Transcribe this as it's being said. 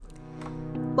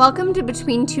Welcome to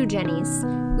Between Two Jennies.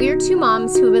 We are two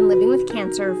moms who have been living with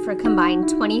cancer for a combined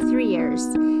 23 years.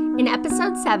 In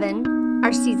episode 7,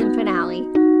 our season finale,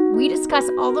 we discuss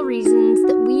all the reasons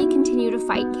that we continue to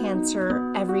fight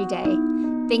cancer every day.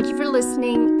 Thank you for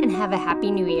listening and have a happy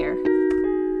new year.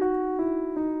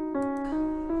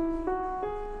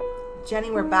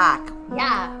 Jenny, we're back.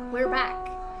 Yeah, we're back.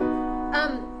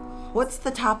 What's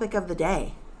the topic of the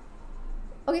day?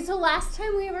 Okay, so last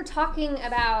time we were talking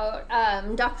about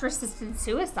doctor-assisted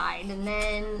suicide, and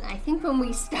then I think when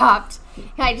we stopped,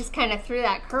 I just kind of threw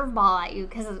that curveball at you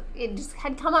because it just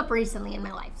had come up recently in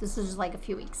my life. This was just like a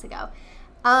few weeks ago.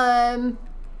 And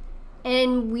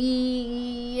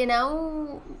we,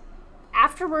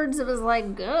 afterwards it was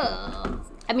like, ugh.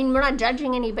 I mean, we're not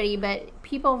judging anybody, but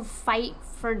people fight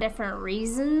for different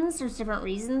reasons. There's different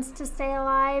reasons to stay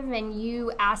alive, and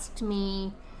you asked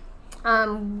me,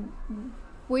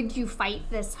 would you fight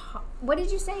this? What did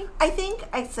you say? I think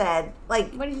I said,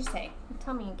 what did you say?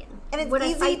 Tell me again. And it's would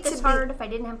easy I fight this to hard if I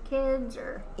didn't have kids,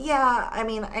 or? Yeah, I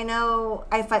mean, I know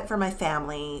I fight for my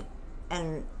family,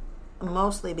 and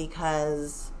mostly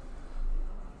because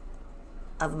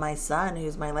of my son,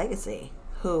 who's my legacy,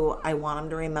 who I want him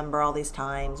to remember all these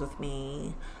times with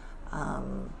me,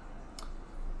 and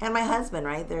my husband,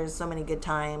 right? There's so many good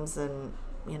times, and,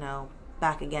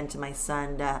 back again to my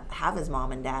son to have his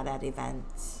mom and dad at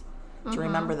events, to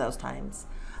remember those times.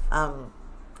 But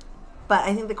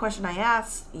I think the question I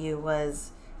asked you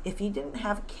was, if you didn't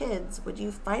have kids, would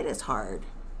you fight as hard?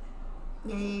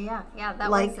 Yeah, that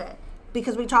was it.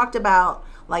 Because we talked about,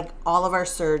 all of our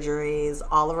surgeries,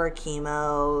 all of our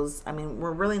chemos. I mean,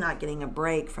 we're really not getting a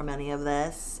break from any of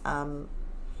this.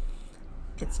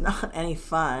 It's not any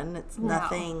fun. It's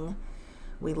nothing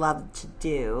we love to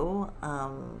do.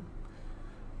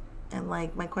 And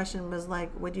my question was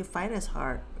would you fight as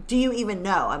hard? Do you even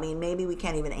know? I mean, maybe we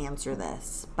can't even answer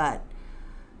this, but.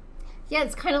 Yeah,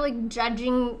 it's kind of like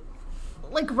judging,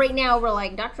 right now we're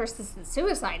doctor-assisted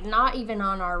suicide, not even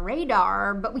on our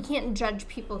radar, but we can't judge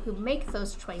people who make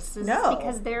those choices. No.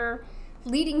 Because they're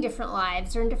leading different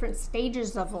lives. They're in different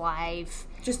stages of life.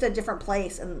 Just a different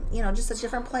place, and, just a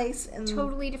different place. And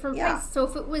totally different place. So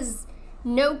if it was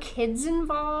no kids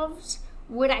involved,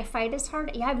 would I fight as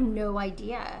hard? I have no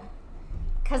idea.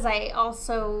 Because I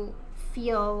also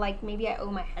feel like maybe I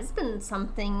owe my husband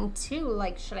something too.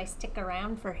 Should I stick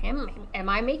around for him? Am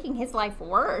I making his life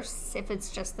worse if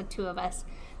it's just the two of us?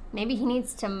 Maybe he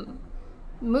needs to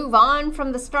move on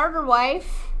from the starter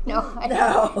wife. No.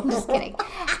 I'm just kidding.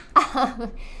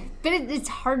 But it's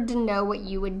hard to know what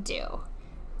you would do.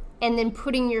 And then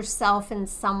putting yourself in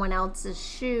someone else's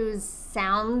shoes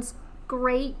sounds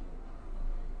great,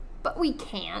 but we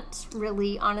can't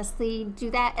really honestly do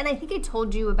that. And I think I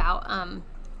told you about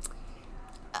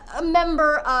a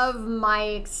member of my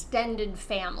extended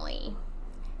family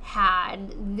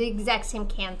had the exact same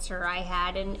cancer I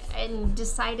had, and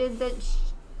decided that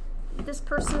this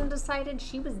person decided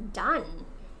she was done.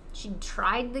 She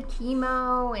tried the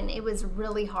chemo, and it was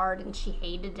really hard, and she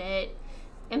hated it.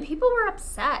 And people were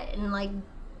upset and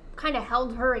kind of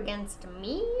held her against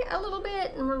me a little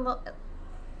bit, and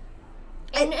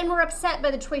we're upset by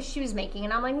the choice she was making.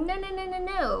 And I'm like,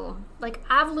 no. I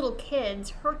have little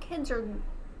kids. Her kids are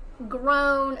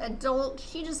grown, adult.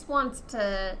 She just wants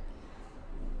to,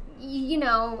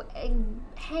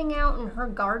 hang out in her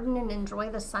garden and enjoy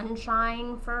the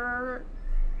sunshine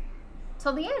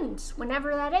till the end,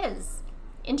 whenever that is.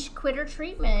 And she quit her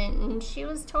treatment, and she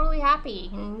was totally happy.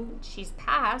 And she's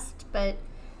passed, but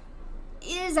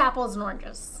it is apples and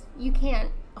oranges. You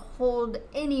can't hold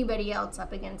anybody else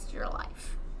up against your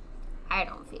life, I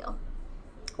don't feel,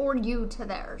 or you to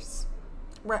theirs.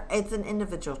 Right, it's an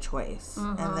individual choice,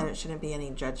 and then it shouldn't be any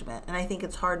judgment. And I think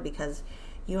it's hard because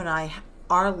you and I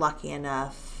are lucky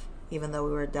enough, even though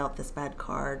we were dealt this bad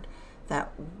card,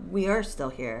 that we are still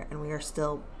here and we are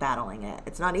still battling it.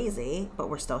 It's not easy, but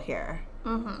we're still here.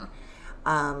 So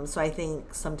I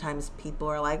think sometimes people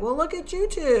are like, well, look at you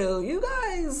two. You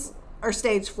guys are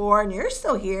stage 4 and you're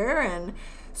still here, and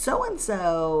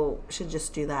so-and-so should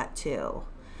just do that too.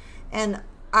 And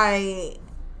I,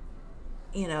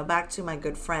 back to my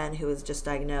good friend who was just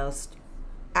diagnosed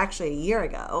actually a year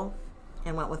ago,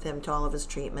 and went with him to all of his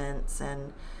treatments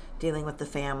and dealing with the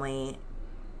family.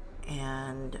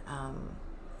 And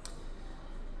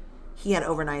he had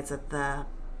overnights at the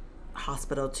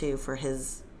hospital too for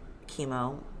his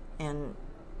chemo. And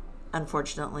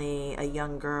unfortunately, a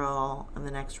young girl in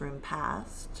the next room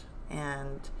passed.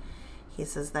 And he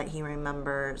says that he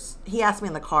remembers, he asked me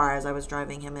in the car as I was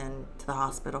driving him in to the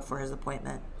hospital for his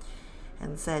appointment,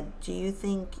 and said, do you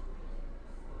think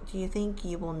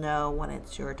you will know when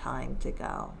it's your time to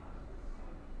go?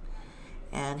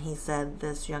 And he said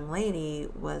this young lady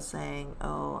was saying,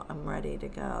 "Oh, I'm ready to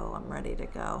go. I'm ready to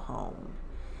go home."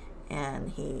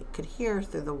 And he could hear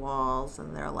through the walls,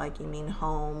 and they're like, "You mean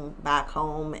home, back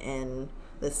home in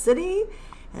the city?"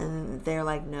 And they're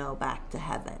like, "No, back to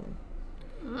heaven."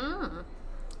 Mm.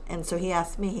 And so he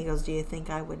asked me, he goes, "Do you think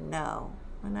I would know?"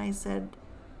 And I said,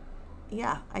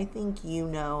 "Yeah, I think you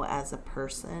know as a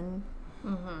person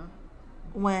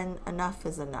when enough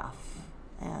is enough."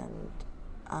 And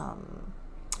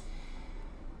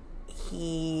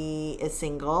he is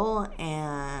single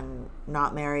and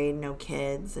not married, no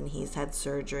kids, and he's had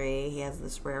surgery. He has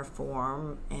this rare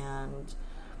form, and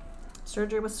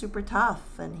surgery was super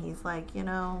tough. And he's like,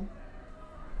 I'm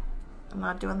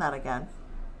not doing that again.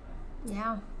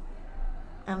 Yeah.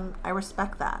 And I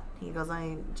respect that. He goes,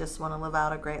 "I just want to live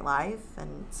out a great life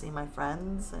and see my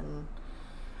friends, and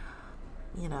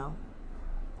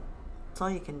it's all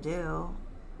you can do."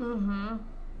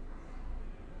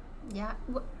 Yeah.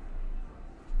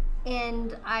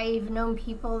 And I've known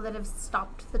people that have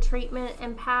stopped the treatment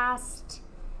and passed,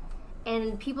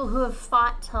 and people who have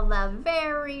fought till the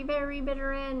very, very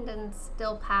bitter end and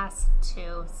still passed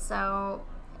too. So,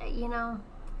 you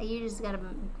just gotta,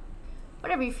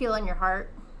 whatever you feel in your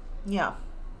heart. Yeah.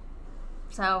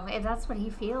 So if that's what he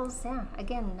feels, yeah,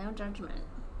 again, no judgment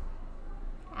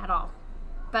at all.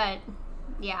 But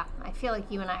yeah, I feel like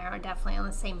you and I are definitely on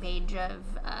the same page of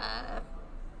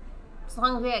as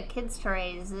long as we got kids to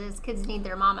raise, these kids need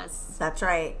their mamas. That's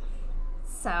right.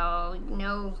 So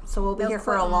no. So we'll be here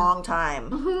for a long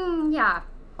time. Yeah.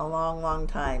 A long, long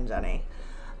time, Jenny.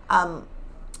 A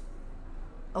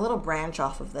little branch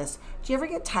off of this. Do you ever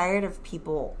get tired of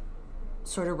people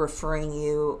sort of referring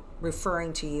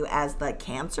to you as the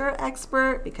cancer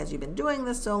expert because you've been doing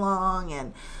this so long,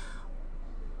 and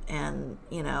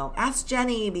ask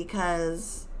Jenny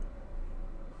because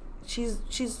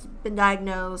she's been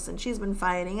diagnosed and she's been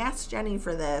fighting. Ask Jenny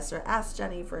for this, or ask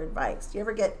Jenny for advice. Do you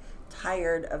ever get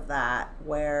tired of that,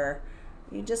 where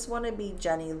you just want to be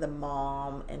Jenny the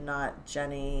mom and not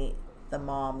Jenny the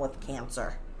mom with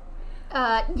cancer?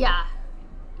 Yeah.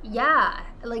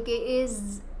 Like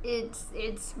it's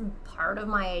part of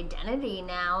my identity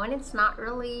now, and it's not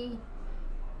really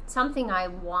something I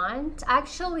want.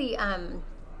 Actually,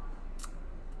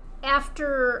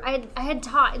 after I had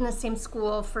taught in the same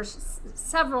school for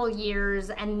several years,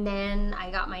 and then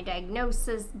I got my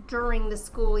diagnosis during the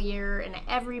school year, and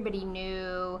everybody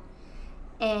knew.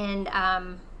 And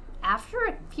after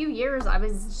a few years, I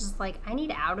was just like, I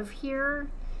need out of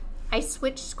here. I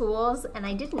switched schools, and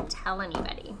I didn't tell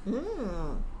anybody.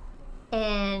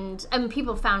 And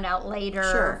people found out later,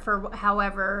 Sure. for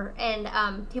however, and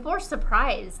people were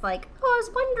surprised, like, "Oh, I was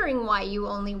wondering why you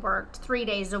only worked 3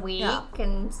 days a week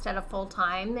instead of full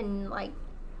time, and like,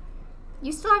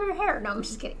 you still have your hair." No, I'm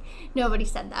just kidding. Nobody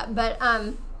said that, but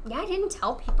yeah, I didn't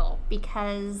tell people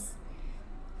because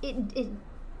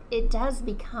it does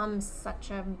become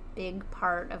such a big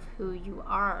part of who you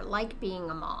are, like being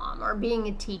a mom or being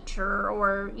a teacher,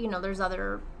 or there's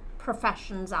other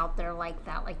professions out there like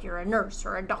that, like you're a nurse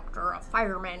or a doctor or a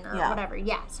fireman or whatever.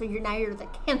 Yeah, so you're the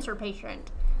cancer patient,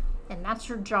 and that's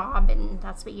your job, and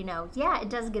that's what Yeah, it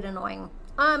does get annoying.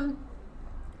 I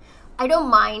don't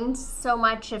mind so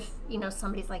much if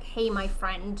somebody's like, "Hey, my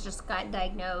friend just got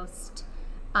diagnosed,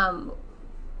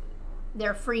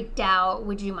 they're freaked out,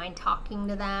 would you mind talking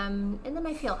to them?" And then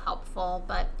I feel helpful,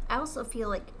 but I also feel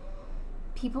like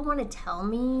people want to tell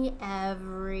me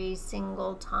every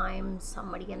single time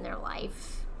somebody in their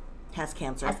life has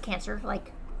cancer.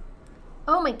 Like,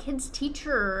 "Oh, my kid's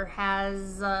teacher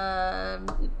has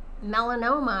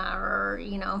melanoma," or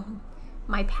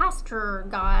 "My pastor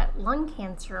got lung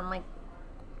cancer." I'm like,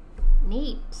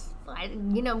 neat. I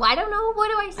don't know.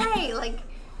 What do I say? Like,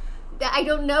 I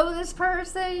don't know this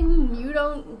person. You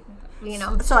don't,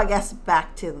 So I guess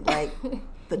back to like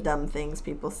the dumb things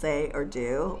people say or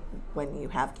do when you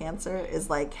have cancer is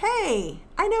like, "Hey,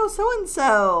 I know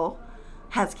so-and-so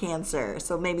has cancer."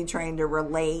 So maybe trying to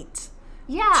relate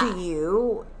to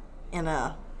you in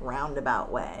a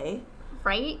roundabout way.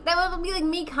 Right? That would be like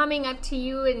me coming up to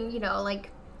you and,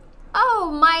 like, "Oh,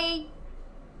 my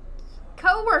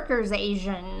coworker's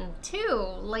Asian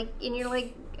too." Like, and you're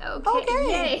like,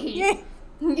 okay.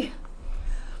 Yay.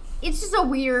 It's just a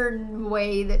weird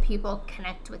way that people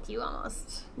connect with you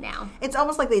almost now. It's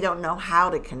almost like they don't know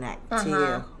how to connect to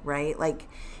you, right? Like,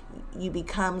 you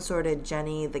become sort of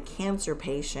Jenny the cancer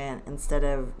patient instead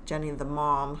of Jenny the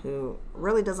mom who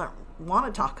really doesn't want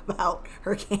to talk about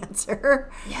her cancer.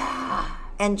 Yeah.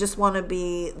 And just want to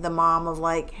be the mom of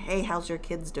like, "Hey, how's your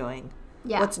kids doing?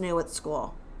 Yeah. What's new at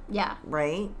school?" Yeah.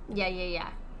 Right? Yeah.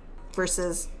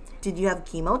 Versus, "Did you have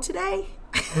chemo today?"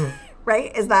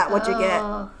 Right? Is that what you get?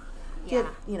 Yeah.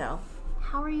 You know,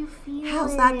 how are you feeling?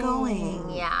 how's that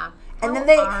going? Yeah. And How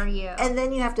then are you? And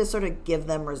then you have to sort of give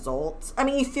them results. I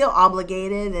mean, you feel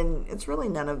obligated, and it's really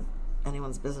none of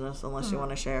anyone's business unless you want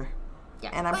to share.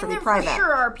 Yeah. And I'm pretty there private. For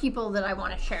sure are people that I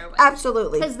want to share with.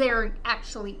 Absolutely. Because they're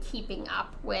actually keeping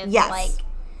up with, Yes. like,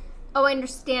 oh, I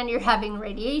understand you're having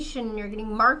radiation and you're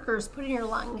getting markers put in your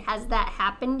lung. Has that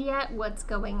happened yet? What's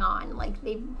going on? Like,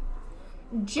 they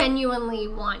genuinely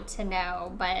want to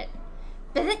know. But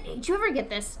did you ever get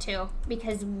this, too?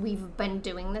 Because we've been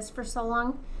doing this for so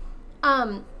long.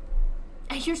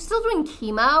 You're still doing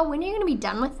chemo. When are you going to be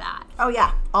done with that? Oh,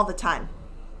 yeah. All the time.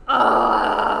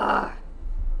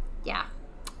 Yeah.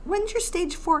 When's your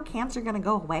stage 4 cancer going to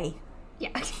go away?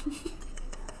 Yeah.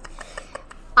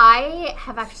 I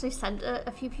have actually said to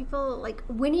a few people, like,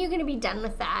 when are you going to be done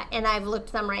with that? And I've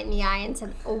looked them right in the eye and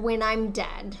said, when I'm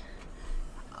dead.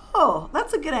 Oh,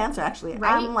 that's a good answer, actually.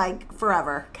 Right? I'm like,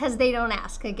 forever. Because they don't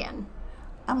ask again.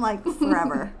 I'm like,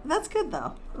 forever. That's good,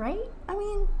 though. Right? I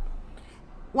mean,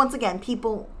 once again,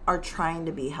 people are trying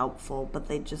to be helpful, but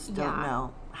they just don't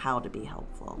know how to be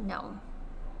helpful. No.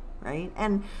 Right?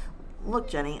 And look,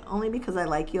 Jenny, only because I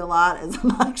like you a lot is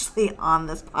I'm actually on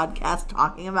this podcast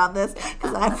talking about this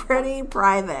because I'm pretty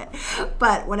private.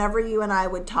 But whenever you and I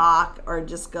would talk or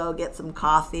just go get some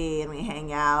coffee and we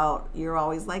hang out, you're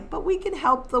always like, but we can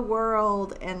help the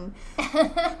world. And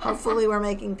hopefully we're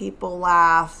making people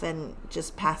laugh and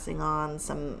just passing on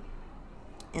some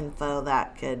info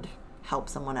that could help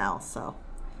someone else. So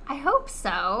I hope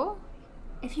so.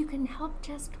 If you can help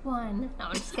just one. No,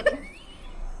 I'm just kidding.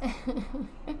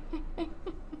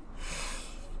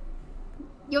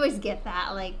 You always get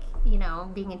that, like, you know,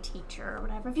 being a teacher or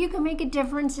whatever. If you can make a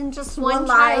difference in just one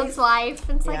child's life,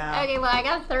 it's like, okay, well, I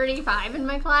got 35 in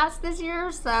my class this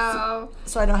year, so I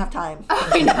don't have time.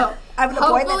 I know. I have an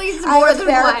Hopefully appointment. it's I more have a than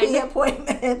therapy one.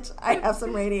 appointment. I have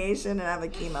some radiation and I have a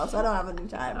chemo, so I don't have any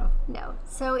time. No.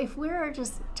 So if we're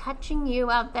just touching you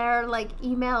out there, like,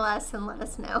 email us and let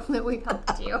us know that we've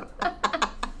helped you.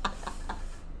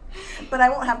 But I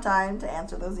won't have time to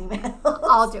answer those emails.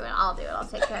 I'll do it. I'll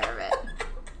take care of it.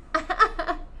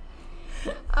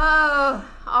 Oh,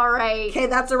 all right. Okay,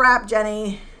 that's a wrap,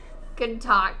 Jenny. Good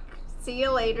talk. See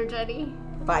you later, Jenny.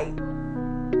 Bye.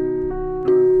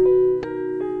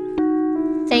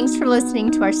 Thanks for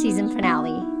listening to our season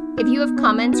finale. If you have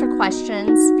comments or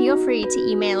questions, feel free to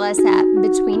email us at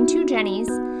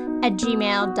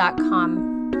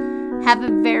betweentwojennies@gmail.com. Have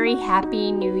a very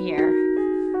happy new year.